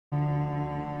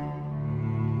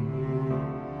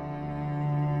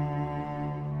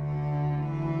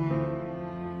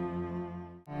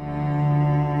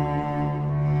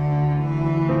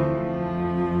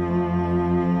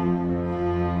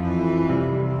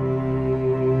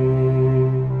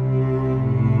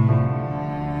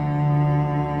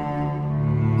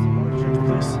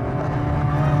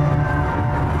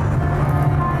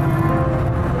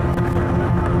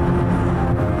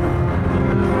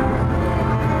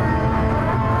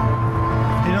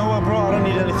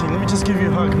anything. Let me just give you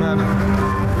a hug, man.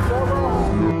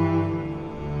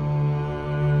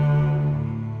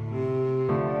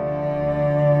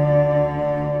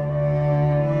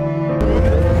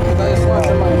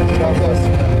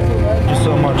 Thank you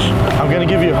so much. I'm gonna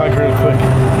give you a hug real quick.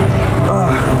 Oh,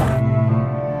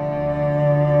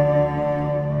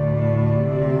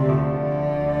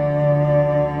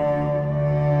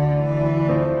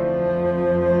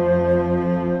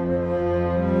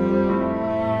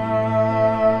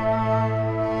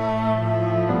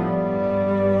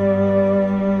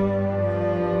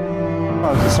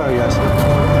 sorry guys.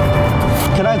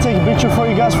 Can I take a picture for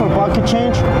you guys for pocket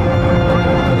change?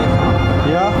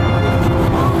 Yeah?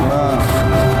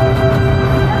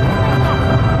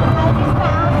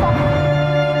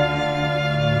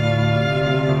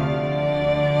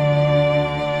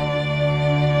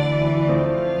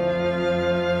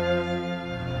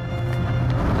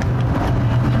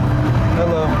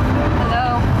 Hello. Hello.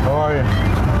 How are you?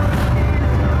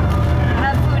 I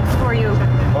have food for you.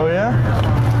 Oh yeah?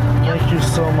 Thank you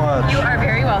so much. You are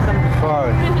very welcome.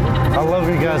 Fuck. I love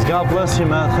you guys. God bless you,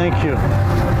 man. Thank you.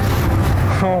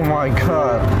 Oh my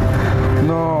God.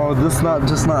 No, this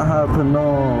just not happen.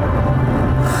 No.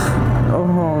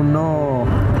 Oh no.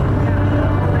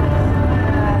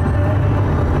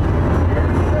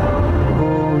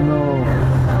 Oh no.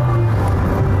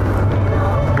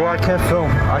 Bro, I can't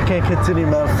film. I can't continue,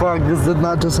 man. Fuck, this did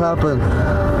not just happen.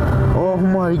 Oh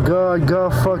my God.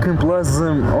 God fucking bless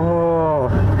him. Oh.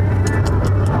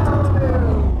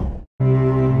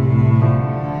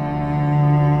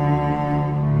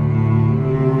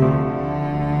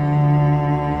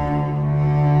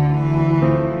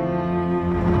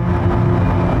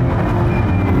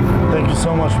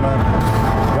 So much, man.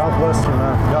 God bless you,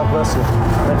 man. God bless you.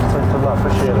 Thank you a lot.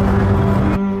 Appreciate it.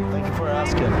 Thank you for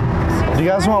asking. Do you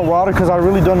guys want water? Because I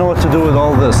really don't know what to do with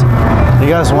all this. You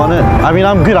guys want it? I mean,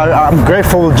 I'm good. I'm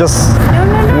grateful with just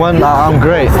one. I'm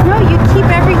great. No, you keep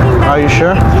everything. Are you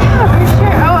sure? Yeah, for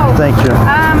sure. Oh. Thank you.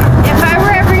 If I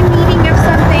were ever needing of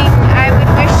something, I would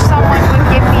wish someone would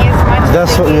give me as much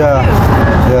That's as what. they Yeah. do.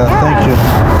 Yeah. Thank you.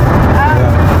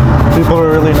 Yeah. People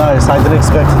are really nice. I didn't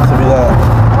expect it to be that.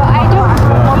 Well, I don't.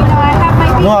 You know, I have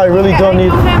my. No, I really don't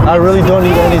need. I really don't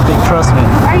need anything. Trust me.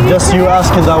 Just you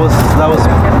asking, that was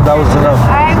enough.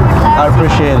 I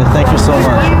appreciate it. Thank you so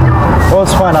much. Oh,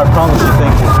 it's fine. I promise you.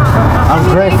 Thank you. I'm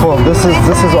grateful. This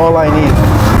is all I need.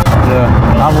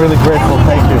 Yeah, I'm really grateful.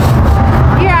 Thank you.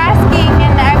 You're asking,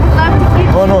 and I would love to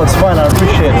give. Oh no, it's fine. I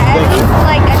appreciate it. Thank you.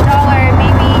 Like $1,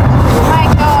 maybe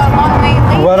might go a long way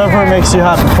later. Whatever makes you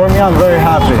happy. For me, I'm very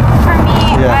happy. For me,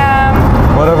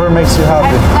 Whatever makes you I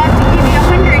happy. would love to give you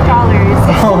 $100.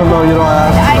 Oh no, you don't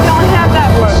have to. I don't have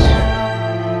that much.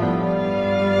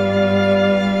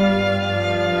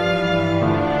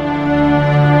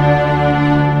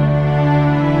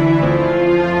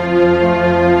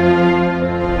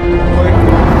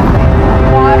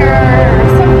 Water or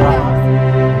something else.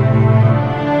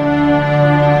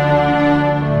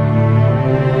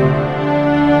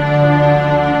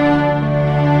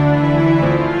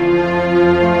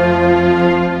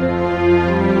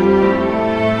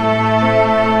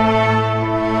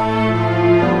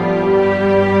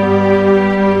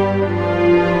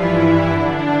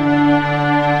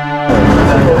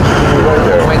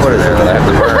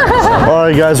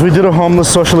 Alright guys, we did a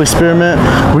homeless social experiment.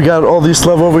 We got all these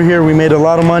stuff over here. We made a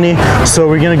lot of money. So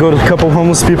we're gonna go to a couple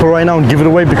homeless people right now and give it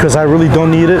away because I really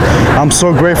don't need it. I'm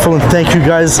so grateful and thank you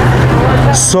guys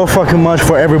so fucking much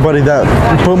for everybody that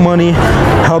put money,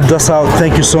 helped us out.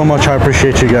 Thank you so much. I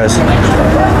appreciate you guys.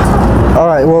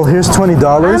 Alright, well here's $20.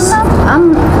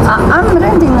 I'm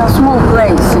renting a small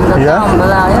place in the town,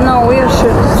 but you know, we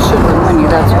should the money,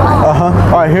 that's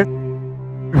why. Alright, here.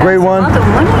 Great one.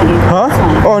 Huh?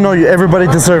 Oh no, everybody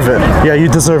deserve it. Yeah, you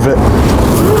deserve it.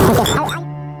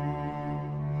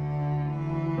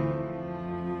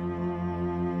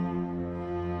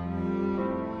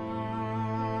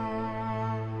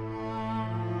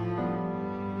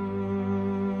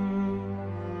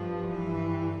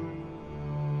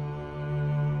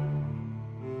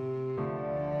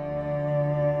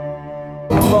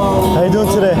 How you doing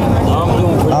today? I'm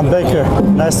doing pretty I'm Baker.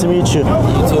 Nice to meet you.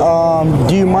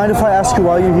 Do you mind if I ask you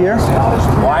why you're here?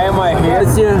 Why am I here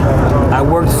with you? I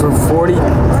worked for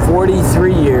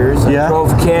 43 years. I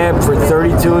drove cab for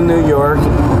 32 in New York.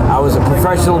 I was a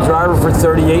professional driver for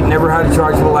 38, never had a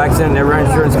chargeable accident, never had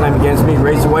an insurance claim against me,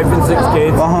 raised a wife and 6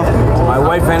 kids. My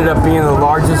wife ended up being the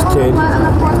largest kid.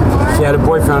 She had a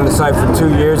boyfriend on the side for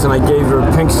 2 years, and I gave her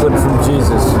a pink slip from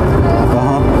Jesus.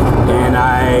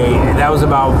 And that was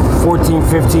about 14,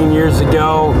 15 years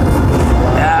ago.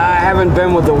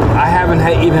 I haven't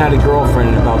haven't even had a girlfriend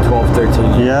in about 12,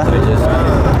 13 years.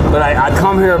 Yeah. But I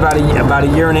come here about a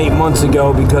year and 8 months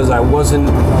ago because I was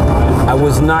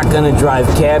not gonna drive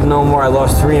cab no more. I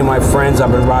lost 3 of my friends.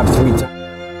 I've been robbed 3 times.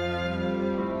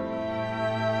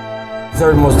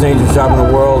 Third most dangerous job in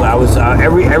the world. I was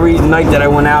every night that I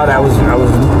went out, I was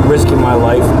risking my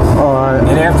life. All right.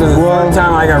 And after the third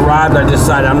time I got robbed, I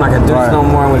decided I'm not gonna do this no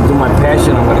more. I'm gonna do my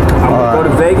passion. I'm gonna go to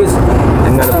Vegas.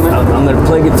 I'm gonna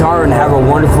play guitar and have a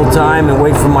wonderful time and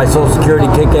wait for my Social Security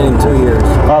kick in 2 years.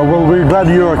 Well, we're glad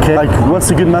you're okay. Like,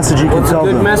 what's a good message you can tell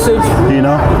them? What's a good message? You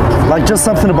know, like just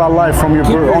something about life from your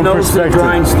own nose perspective. to the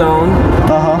grindstone.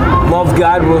 Love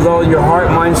God with all your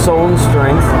heart, mind, soul, and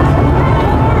strength.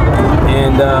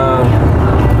 And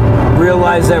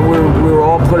realize that we were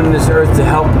all put in this earth to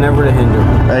help, never to hinder.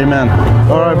 Amen.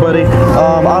 All right, buddy.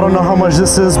 I don't know how much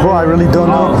this is, bro. I really don't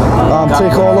know.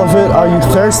 Take all of it. Are you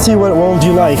thirsty? What would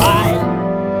you like?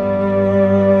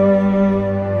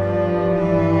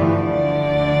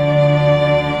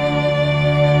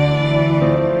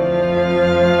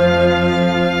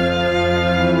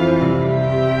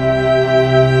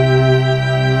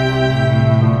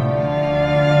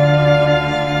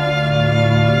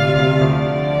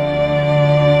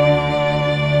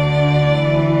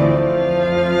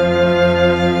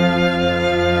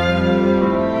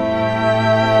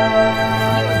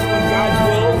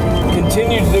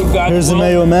 Here's the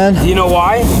mayo, man. You know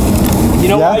why? You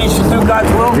know why you should do God's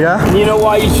will? Yeah. And you know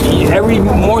why you should, every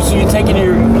morsel you take in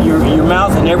your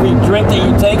mouth and every drink that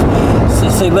you take,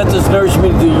 say, let this nourish me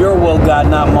to do your will, God,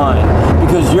 not mine.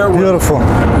 Because your will,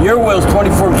 your will is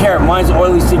 24 karat. Mine's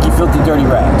oily, sticky, filthy, dirty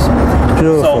rags.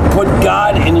 Beautiful. So put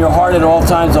God in your heart at all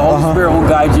times. The Holy Spirit will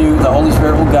guide you. The Holy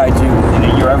Spirit will guide you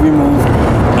in your every move.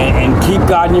 And keep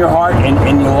God in your heart,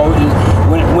 and you'll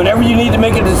always, whenever you need to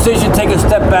make a decision, take a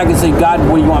step back and say, God,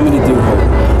 what do you want me to do here?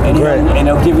 And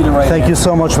he'll give you the right Thank you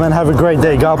so much, man. Have a great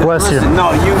day. God bless you.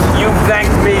 No, you've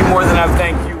thanked me more than I've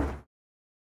thanked you.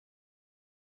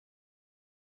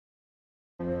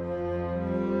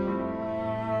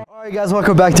 Alright guys,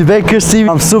 welcome back to Baker's TV.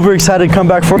 I'm super excited to come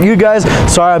back for you guys.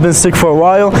 Sorry I've been sick for a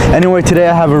while. Anyway, today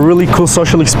I have a really cool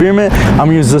social experiment. I'm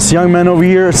gonna use this young man over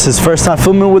here. It's his first time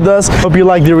filming with us. Hope you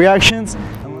like the reactions.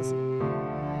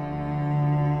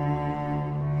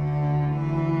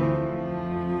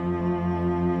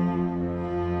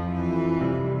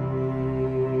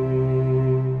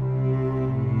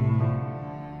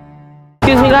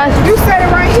 Excuse me, guys. You said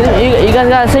it right here. You guys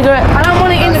got a cigarette? I don't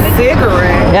want to end the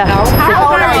cigarette. Yeah. No. How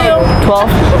old are you? 12.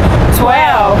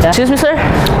 12. Yeah. Excuse me, sir?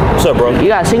 What's up, bro? You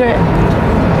got a cigarette?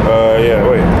 Yeah,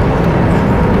 wait.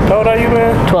 How old are you,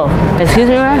 man? 12. Excuse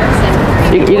me, man?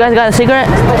 You guys got a cigarette?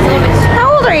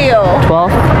 How old are you?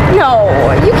 12. No,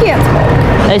 you can't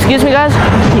smoke. Hey, excuse me, guys?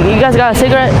 You guys got a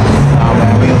cigarette?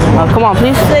 Come on,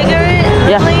 please. Cigarette?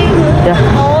 Yeah. Yeah.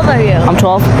 How old are you? I'm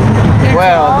 12.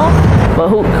 Well. But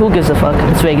who gives a fuck?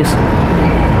 It's Vegas.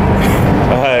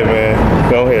 Alright, man.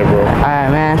 Go ahead, bro.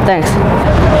 Alright, man. Thanks.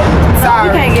 Sorry.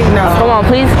 You can't get no. Come on,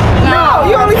 please. No,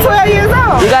 you only 12 years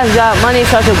old. You guys got money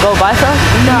so I could go buy some?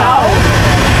 No.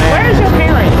 Where's your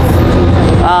parents?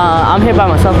 I'm here by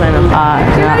myself right now.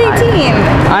 You're not 18.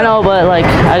 I know, but like,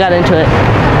 I got into it.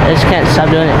 I just can't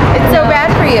stop doing it. It's so bad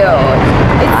for you.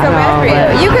 It's so bad for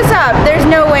you. You can stop. There's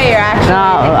no way you're actually.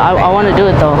 No, I want to do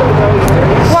it though.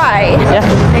 Why? Yeah.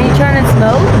 Are you trying to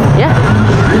smoke? Yeah.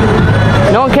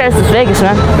 No one cares. It's Vegas,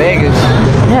 man. Vegas.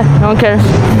 Yeah, no one cares.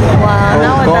 Wow,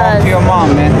 no one Go home does. to your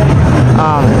mom, man.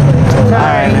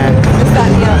 Alright, man.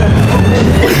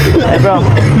 Hey, bro.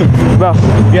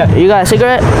 Yeah. You got a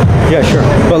cigarette? Yeah, sure.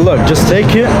 But look, just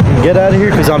take it and get out of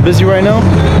here because I'm busy right now.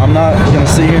 I'm not gonna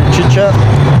sit here and chit chat.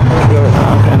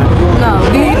 No.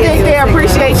 Do you think they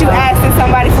appreciate you asking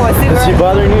somebody for a Is he cigarette?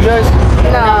 bothering you guys?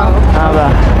 No. Bro.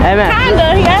 Hey, man.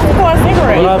 Kinda. He asked for a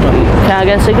cigarette. What happened? Can I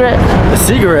get a cigarette? A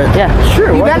cigarette? Yeah.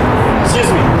 Sure. You What? got.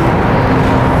 Excuse me.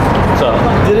 What's up?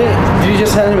 Did you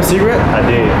just hand him a cigarette? I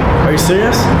did. Are you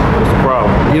serious? What's the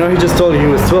problem? You know he just told you he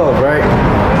was 12, right?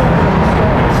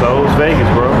 So it's Vegas,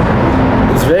 bro.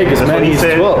 It's Vegas, That's man. what he He's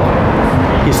said. 12.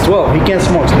 He's 12. He can't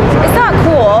smoke. It's not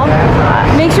cool.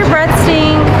 Makes your breath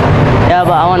stink. Yeah,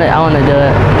 but I want to do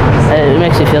it. It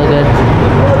makes you feel good.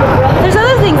 There's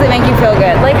other things that make you feel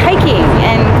good, like hiking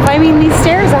and climbing these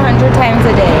stairs 100 times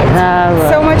a day. It's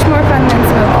so much more fun than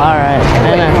smoking. Alright.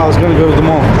 Hey, man. I was gonna go to the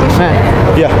mall. Man.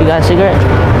 Yeah. You got a cigarette?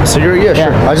 A cigarette? Yeah,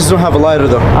 sure. Yeah. I just don't have a lighter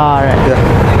though. Alright. Yeah.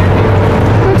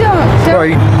 Well, don't. Bro,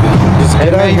 you just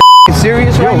Hey, get out man, of you here.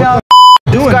 serious right now?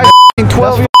 Doing This guy's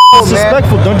 12 years old, man.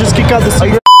 disrespectful. Don't just kick out the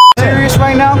cigarette. Serious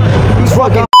right now? He's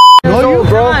fucking No, you,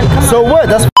 bro. So what?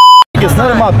 That's it's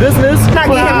none of my business. Not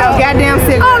get him no goddamn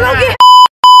cigarette. Oh, look at.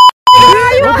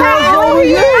 What the hell's wrong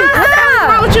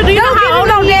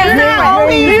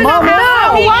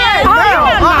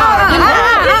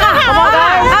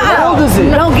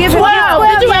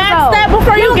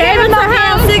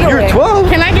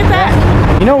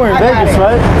know we're in Vegas,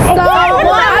 right? So, I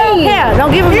don't care.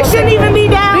 Don't give them. You shouldn't even be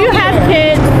down. Do you have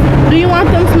kids? Do you want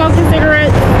them smoking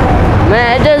cigarettes?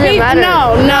 Man, it doesn't matter.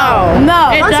 No.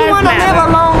 It Don't does you want to live matter.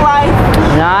 a long life?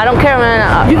 Nah, I don't care, man.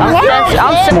 I'm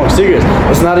Smoke cigarettes.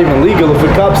 It's not even legal. If a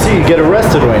cop see you, get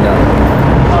arrested right now.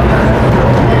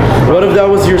 What if that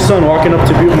was your son walking up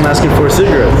to people and asking for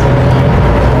cigarettes?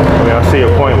 I mean, I see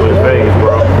your point with Vegas,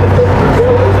 bro.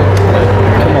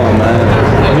 Come on, man.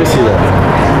 Let me see that.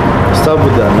 Stop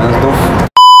with that, man. Don't.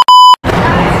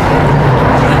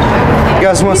 You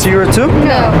guys want a cigarette too?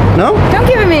 No. No? Don't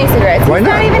give him any cigarettes. Why He's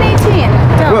not? not even 18.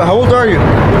 Don't. What, how old are you?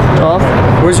 12.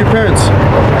 Where's your parents?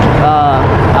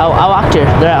 I walked here.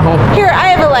 They're at home. Here,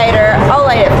 I have a lighter. I'll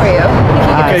light it for you.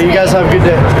 Okay, you guys have a good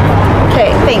day.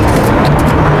 Okay, thanks.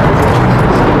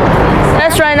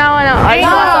 That's right now, and I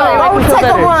just want something to make me feel Take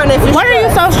a better. run if you What are you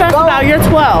so stressed about? You're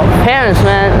 12. Parents,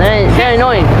 man, they're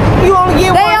annoying. You only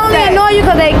get They one only day. annoy you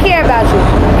because they care about you.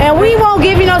 And we won't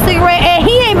give you no cigarette, and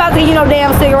he ain't about to give you no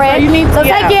damn cigarette. So you need to so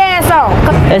get take out. your ass on.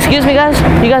 Excuse me, guys.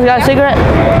 You guys got a cigarette?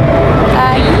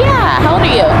 Yeah. How old are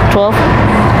you? 12.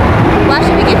 Why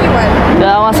should we give you one?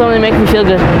 Yeah, I want something to make me feel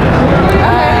good.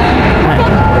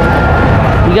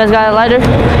 You guys got a lighter? No,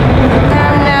 you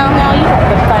have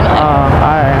to find it.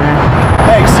 Alright, man.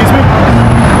 Hey, excuse me?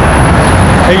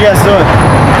 How you guys doing?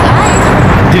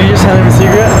 Did you just hand him a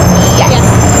cigarette? Yes.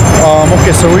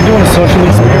 Okay, so we're doing a social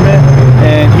experiment,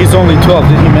 and he's only 12.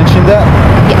 Did he mention that?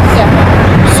 Yes.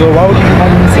 So why would you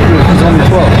hand him a cigarette if he's only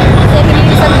 12? Said he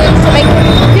needed something to make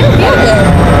him feel good.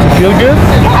 Feel good?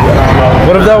 Yeah.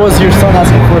 What if that was your son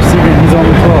asking for a cigarette and he's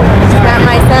only 12? He's not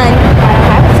my son. I don't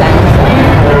have a son.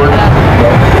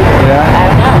 Yeah? I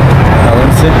don't know. Now let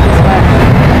me see.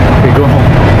 Okay, go home.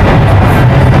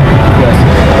 Yes.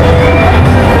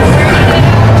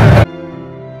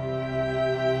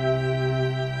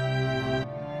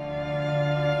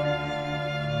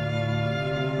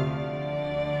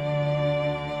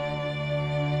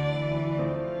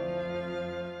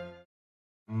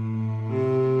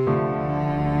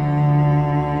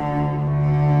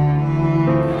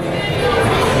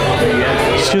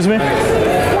 Excuse me?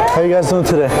 How you guys doing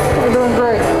today? We're doing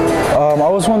great. I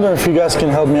was wondering if you guys can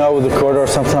help me out with a quarter or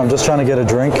something. I'm just trying to get a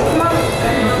drink. No?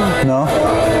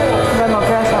 I got no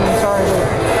cash on me, sorry.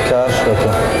 Cash?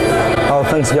 Okay. Oh,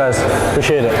 thanks guys.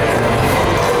 Appreciate it.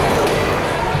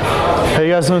 How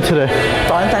you guys doing today?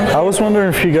 Fine, thank you. I was wondering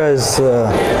if you guys,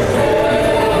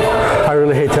 I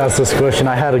really hate to ask this question.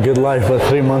 I had a good life, but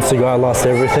 3 months ago I lost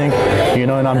everything, you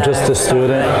know, and I'm just a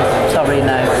student. Sorry,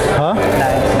 no. Huh? No,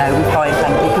 we're fine,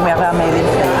 thank you. Can we have our meal in,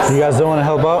 please? You guys don't want to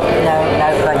help out? No,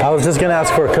 thank I was just gonna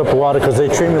ask for a cup of water because they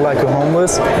treat me like a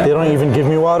homeless. They don't even give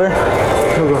me water.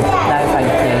 you. No,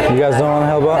 thank you. You guys don't want to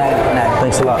help out? No.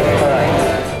 Thanks a lot. All right.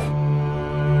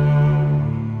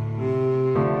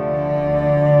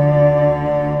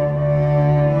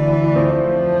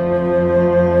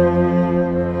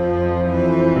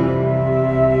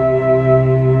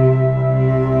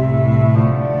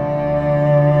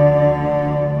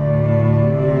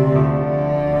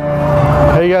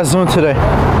 How you guys doing today?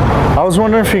 I was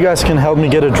wondering if you guys can help me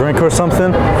get a drink or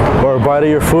something, or a bite of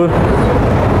your food.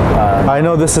 I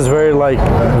know this is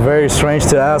very strange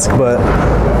to ask, but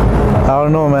I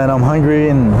don't know, man. I'm hungry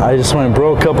and I just went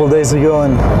broke a couple days ago,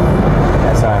 and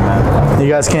That's alright, man. you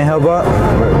guys can't help out?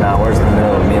 We're in the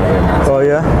middle of a meal here, man. Oh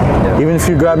yeah? Even if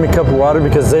you grab me a cup of water,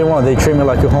 because they treat me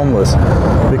like a homeless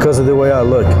because of the way I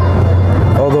look.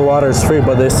 All the water is free,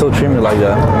 but they still treat me like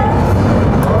that.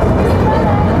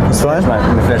 It's fine?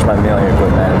 Let me finish my meal here quick,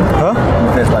 man. Huh? Let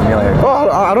me finish my meal here. Oh,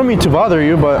 I don't mean to bother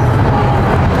you, but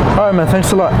all right, man.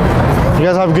 Thanks a lot. You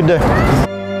guys have a good day.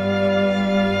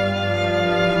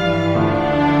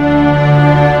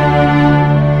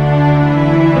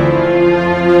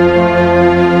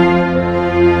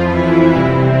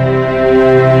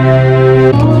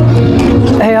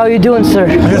 Hey, how you doing, sir?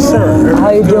 Yes, sir.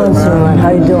 How you doing, sir, man? How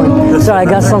you doing? Sorry, I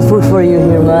got some food for you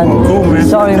here, man. Cool, man.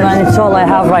 Sorry, man. It's all I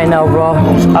have right now, bro.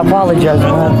 I apologize,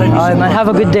 man. thank you All right, so man. Have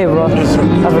a good day, bro. Yes, sir.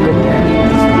 Have a good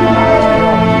day.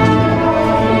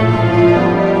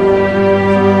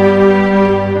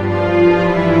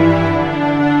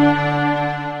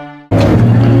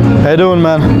 How you doing,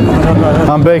 man?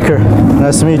 I'm Baker.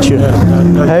 Nice to meet you.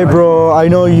 Hey, bro. I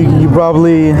know you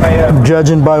probably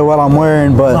judging by what I'm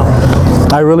wearing, but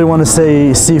I really want to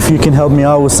see if you can help me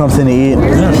out with something to eat.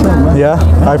 Yeah?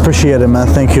 I appreciate it, man.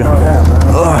 Thank you.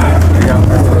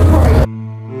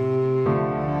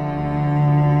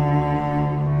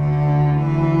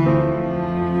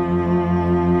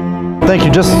 Thank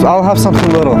you. I'll have something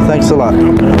little. Thanks a lot.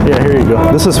 Yeah, here you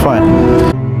go. This is fine.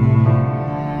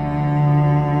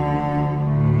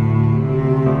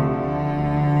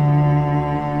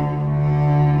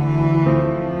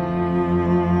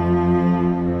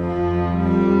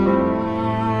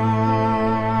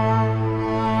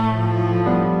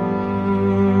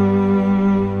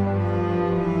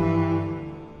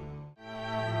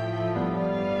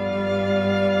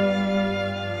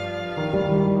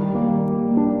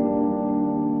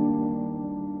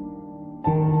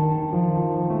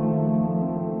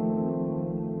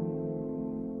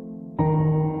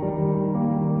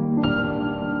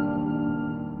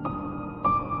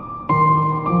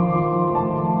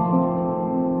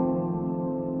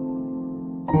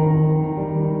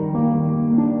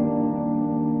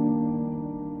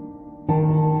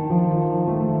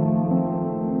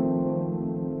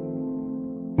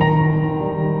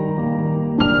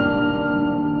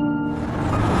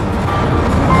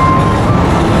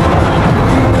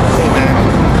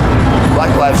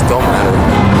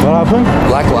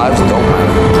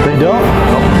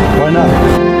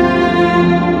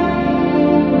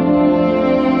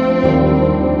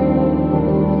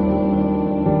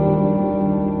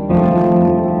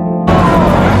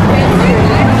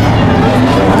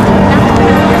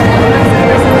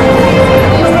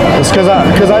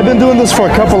 I've been doing this for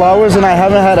a couple hours and I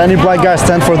haven't had any black guys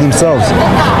stand for themselves.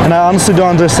 And I honestly don't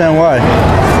understand why.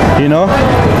 You know?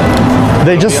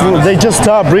 They just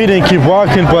stop reading, keep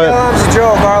walking, but It's a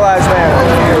joke, our lives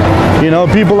matter. you know,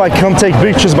 people like come take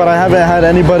pictures, but I haven't had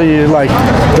anybody like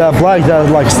that black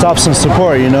that like stops and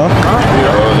support, you know?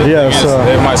 Yeah, so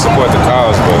they might support the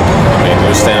cause, but I mean,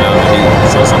 they're standing out in the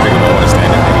heat, so some people don't want to stand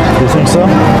in the heat. you think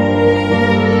so?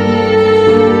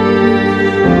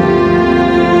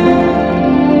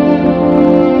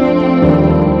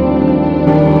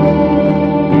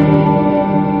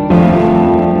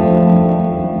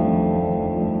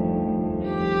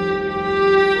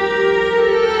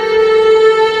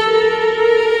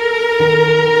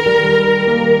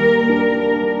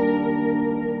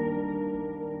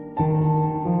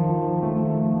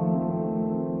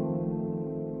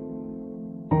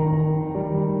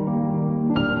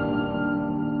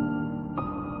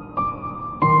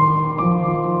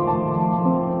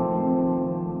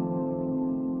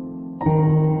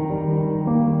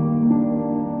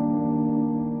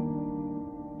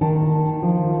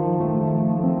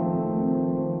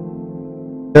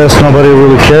 Yes, nobody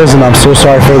really cares, and I'm so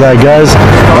sorry for that, guys.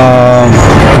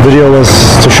 Video was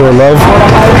to show love,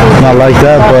 not like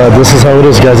that, but this is how it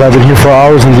is, guys. I've been here for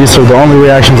hours, and these are the only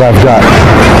reactions I've got.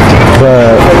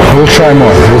 But we'll try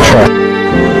more. We'll try.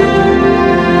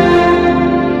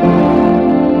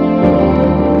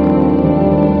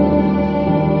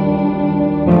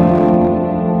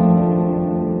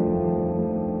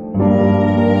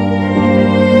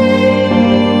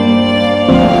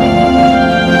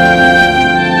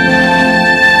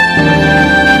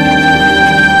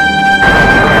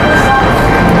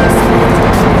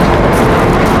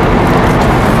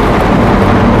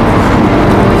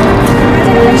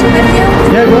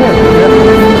 Yeah, go ahead.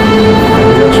 Yeah.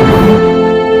 I got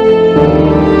you.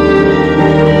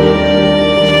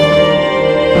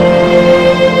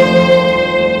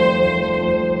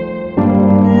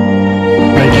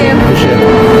 Thank you. Appreciate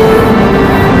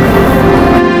it.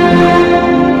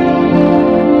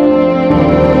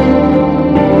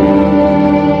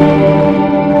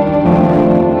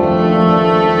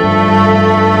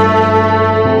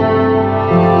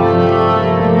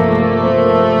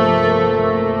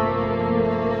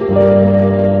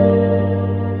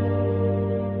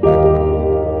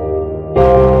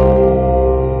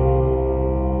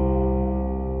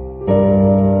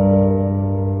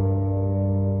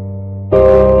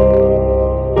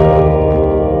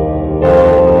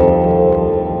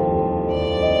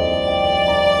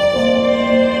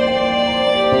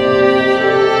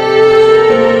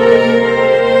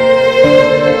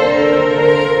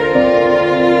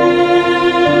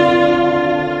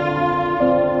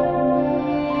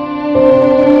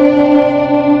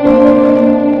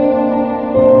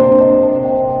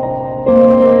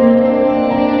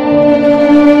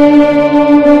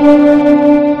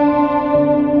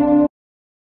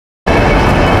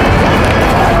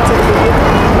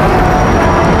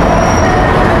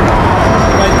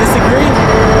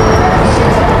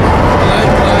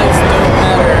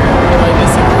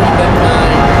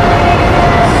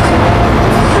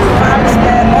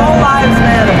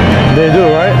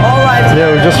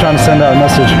 Just trying to send out a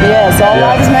message. Yes, all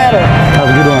lives matter. Have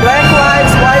a good one. Black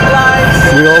lives, white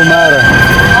lives. We all matter.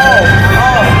 Oh,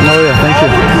 Oh yeah, thank you.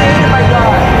 all created by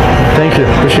God. Thank you.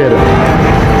 Appreciate it.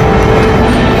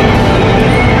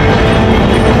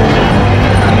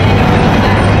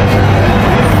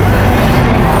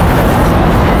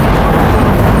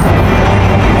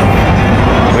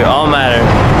 We all matter,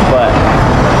 but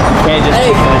you can't just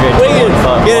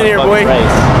Get in here, boy.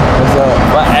 race. What's up?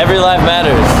 But every life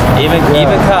matters.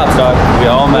 Even cops, dog. We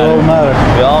all matter. all matter.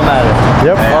 We all matter.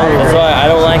 Yep. That's why I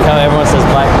don't like how everyone says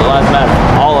black lives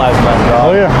matter. All lives matter, dog.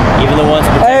 Oh yeah. Even the ones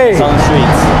protecting us on the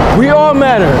streets. We all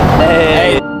matter.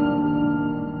 Hey.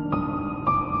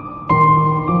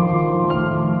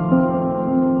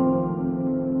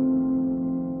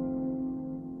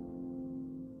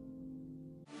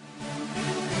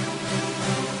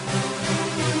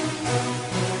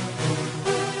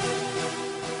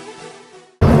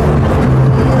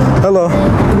 Hello.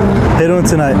 How you doing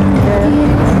tonight?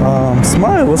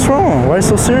 Smile. What's wrong? Why are you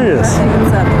so serious?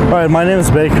 All right. My name is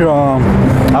Baker.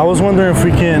 I was wondering if we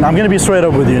can. I'm gonna be straight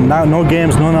up with you. No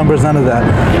games, no numbers, none of that.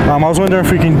 I was wondering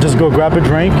if we can just go grab a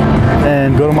drink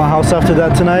and go to my house after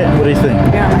that tonight. What do you think?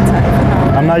 You're not my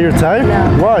type. I'm not your type?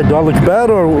 No. Why? Do I look bad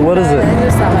or what is it? You're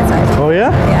just not my type. Oh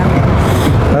yeah?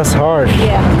 Yeah. That's harsh.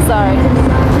 Yeah. Sorry.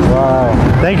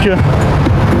 Wow. Thank you.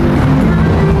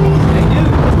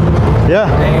 Yeah.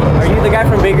 Are you the guy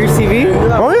from Baker's TV?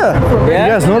 Oh yeah. Yeah?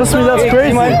 You guys notice me? That's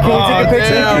crazy. Can you take a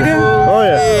picture? Oh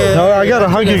yeah. No, I gotta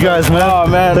hug you guys, man. Oh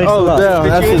man. Thanks a lot. Damn.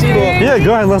 That's just cool. Yeah,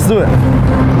 go ahead. Let's do it.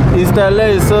 East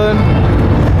LA, son.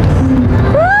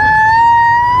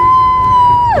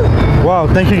 Wow,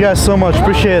 thank you guys so much.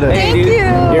 Appreciate it. Thank you. Your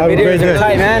Have a great videos are day.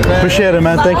 tight, man. Appreciate it,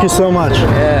 man. Thank you so much.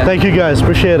 Yeah. Thank you guys.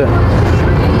 Appreciate it. You want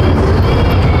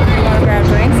to grab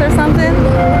drinks or something?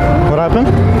 What happened?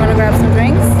 You want to grab some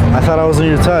drinks? I thought I wasn't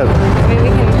your type. Maybe we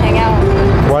can hang out.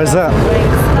 Why is that?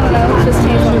 Drinks. I don't know. Just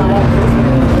change my mind.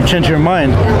 You change your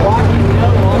mind.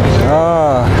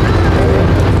 Ah.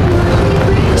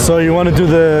 So you want to do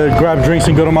the grab drinks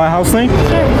and go to my house thing?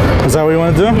 Sure. Is that what you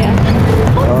want to do? Yeah.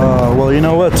 Well, you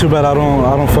know what? Too bad I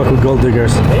don't fuck with gold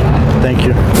diggers. Thank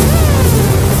you.